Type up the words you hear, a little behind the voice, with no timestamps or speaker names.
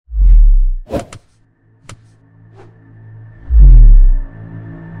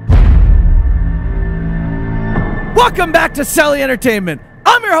Welcome back to Celly Entertainment.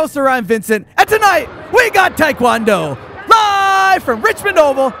 I'm your host, Orion Vincent, and tonight we got Taekwondo. Live from Richmond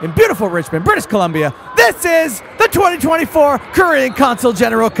Oval in beautiful Richmond, British Columbia. This is the 2024 Korean Consul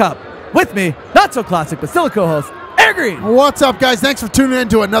General Cup. With me, not so classic, but still a co-host, Air Green. What's up, guys? Thanks for tuning in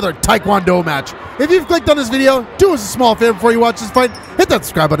to another Taekwondo match. If you've clicked on this video, do us a small favor before you watch this fight. Hit that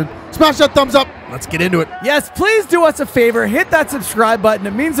subscribe button. Smash that thumbs up. Let's get into it. Yes, please do us a favor. Hit that subscribe button.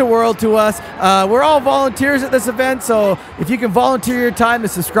 It means the world to us. We're all volunteers at this event, so if you can volunteer your time to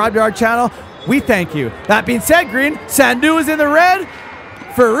subscribe to our channel, we thank you. That being said, Green, Sandhu is in the red,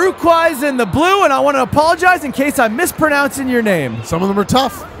 Farooqui is in the blue, and I want to apologize in case I'm mispronouncing your name. Some of them are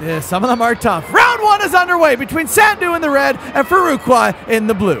tough. Yeah, some of them are tough. Round one is underway between Sandhu in the red and Farooqui in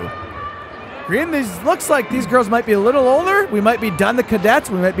the blue. Green, looks like these girls might be a little older. We might be done the cadets.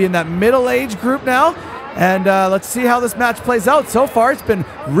 We might be in that middle-age group now. And let's see how this match plays out. So far, it's been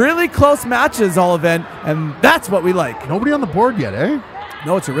really close matches all event, and that's what we like. Nobody on the board yet, eh?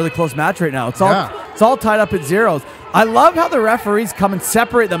 No, it's a really close match right now. It's all tied up at zeros. I love how the referees come and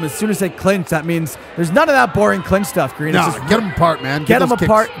separate them as soon as they clinch. That means there's none of that boring clinch stuff, Green. No, get them apart, man. Get them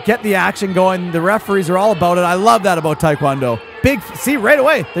apart, get the action going. The referees are all about it. I love that about Taekwondo. See, right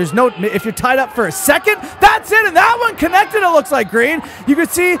away, there's no, if you're tied up for a second, that's it, and that one connected, it looks like, Green. You can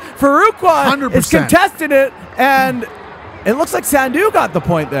see Farooqui is contesting it, and it looks like Sandhu got the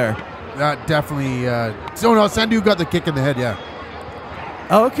point there. Definitely, no, Sandhu got the kick in the head, yeah.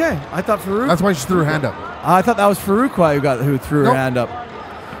 Oh, okay. I thought Farooqui. That's why she threw her hand up. I thought that was Farooqui who threw her hand up.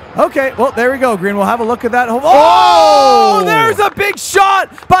 Okay, well, there we go, Green. We'll have a look at that. Oh, there's a big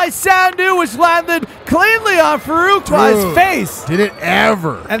shot by Sandhu, which landed cleanly on Farooqui's face. Did it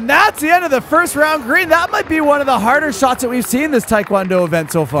ever. And that's the end of the first round, Green. That might be one of the harder shots that we've seen this Taekwondo event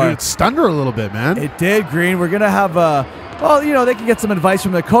so far. Dude, it stunned her a little bit, man. It did, Green. We're going to have well, you know, they can get some advice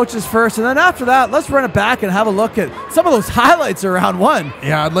from the coaches first, and then after that, let's run it back and have a look at some of those highlights of round one.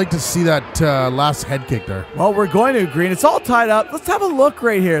 Yeah, I'd like to see that last head kick there. Well, we're going to, Green. It's all tied up. Let's have a look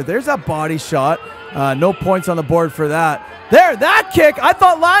right here. There's that body shot. No points on the board for that. There, that kick I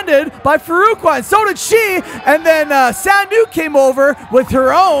thought landed by Farooqui, and so did she. And then Sandhu came over with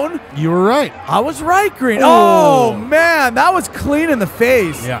her own. You were right. I was right, Green. Oh, man, that was clean in the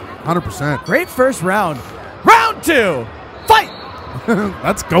face. Yeah, 100%. Great first round. Round two. Fight!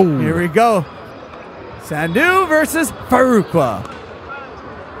 Let's go. Here we go. Sandhu versus Farooqui.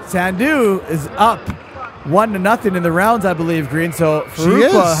 Sandhu is up 1-0 in the rounds, I believe, Green. So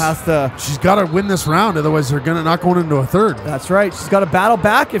Farooqui has to. She's got to win this round, otherwise they're not going into a third. That's right. She's got to battle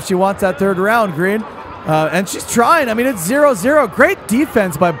back if she wants that third round, Green. And she's trying. I mean, it's 0-0. Great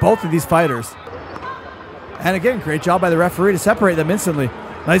defense by both of these fighters. And again, great job by the referee to separate them instantly.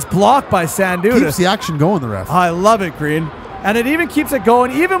 Nice block by Sandhu. Keeps the action going, the ref. I love it, Green. And it even keeps it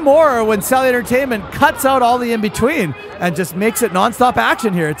going even more when Celly Entertainment cuts out all the in-between and just makes it non-stop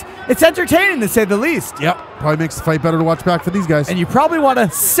action here. It's entertaining, to say the least. Yep. Probably makes the fight better to watch back for these guys. And you probably want to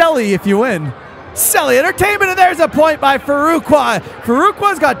Celly if you win. Celly Entertainment, and there's a point by Farooqui.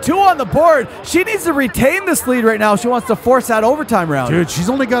 Farooqui's got 2 on the board. She needs to retain this lead right now. She wants to force that overtime round. Dude, she's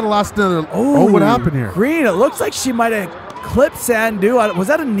only got to last another. Oh, what happened here? Green, it looks like she might have clipped Sandhu. Was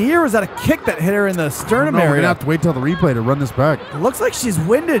that a knee or was that a kick that hit her in the sternum area? We're going to have to wait till the replay to run this back. It looks like she's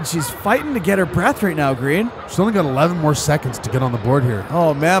winded. She's fighting to get her breath right now, Green. She's only got 11 more seconds to get on the board here.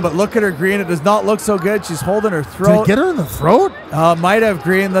 Oh, man, but look at her, Green. It does not look so good. She's holding her throat. Did it get her in the throat? Might have,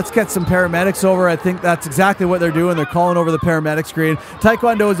 Green. Let's get some paramedics over. I think that's exactly what they're doing. They're calling over the paramedics, Green.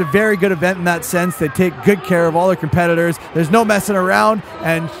 Taekwondo is a very good event in that sense. They take good care of all their competitors. There's no messing around,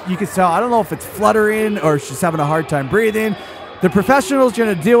 and you can tell, I don't know if it's fluttering or she's having a hard time breathing. The professional's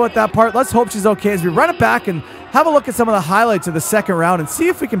going to deal with that part. Let's hope she's okay as we run it back and have a look at some of the highlights of the second round and see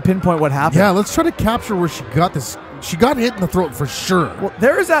if we can pinpoint what happened. Yeah, let's try to capture where she got this. She got hit in the throat for sure. Well,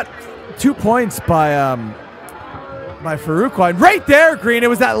 there is that 2 points by Farooqui. Right there, Green. It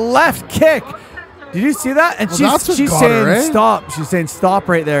was that left kick. Did you see that? And she's saying stop. She's saying stop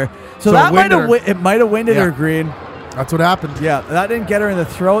right there. So that might have winded her, Green. That's what happened. Yeah, that didn't get her in the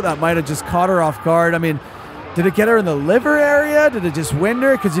throat. That might have just caught her off guard. I mean, did it get her in the liver area? Did it just wind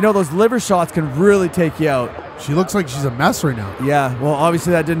her? Because, you know, those liver shots can really take you out. She looks like she's a mess right now. Yeah, well,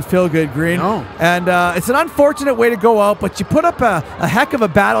 obviously that didn't feel good, Green. No. And it's an unfortunate way to go out, but you put up a heck of a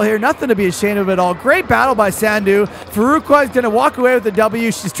battle here. Nothing to be ashamed of at all. Great battle by Sandhu. Farooqui is going to walk away with the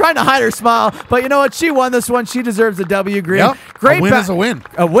W. She's trying to hide her smile, but you know what? She won this one. She deserves a W, Green. Yep. Great a win is a win.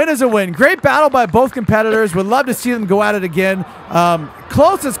 A win is a win. Great battle by both competitors. Would love to see them go at it again.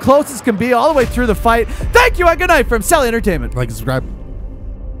 Close as can be all the way through the fight. Thank you and good night from Celly Entertainment. Like and subscribe.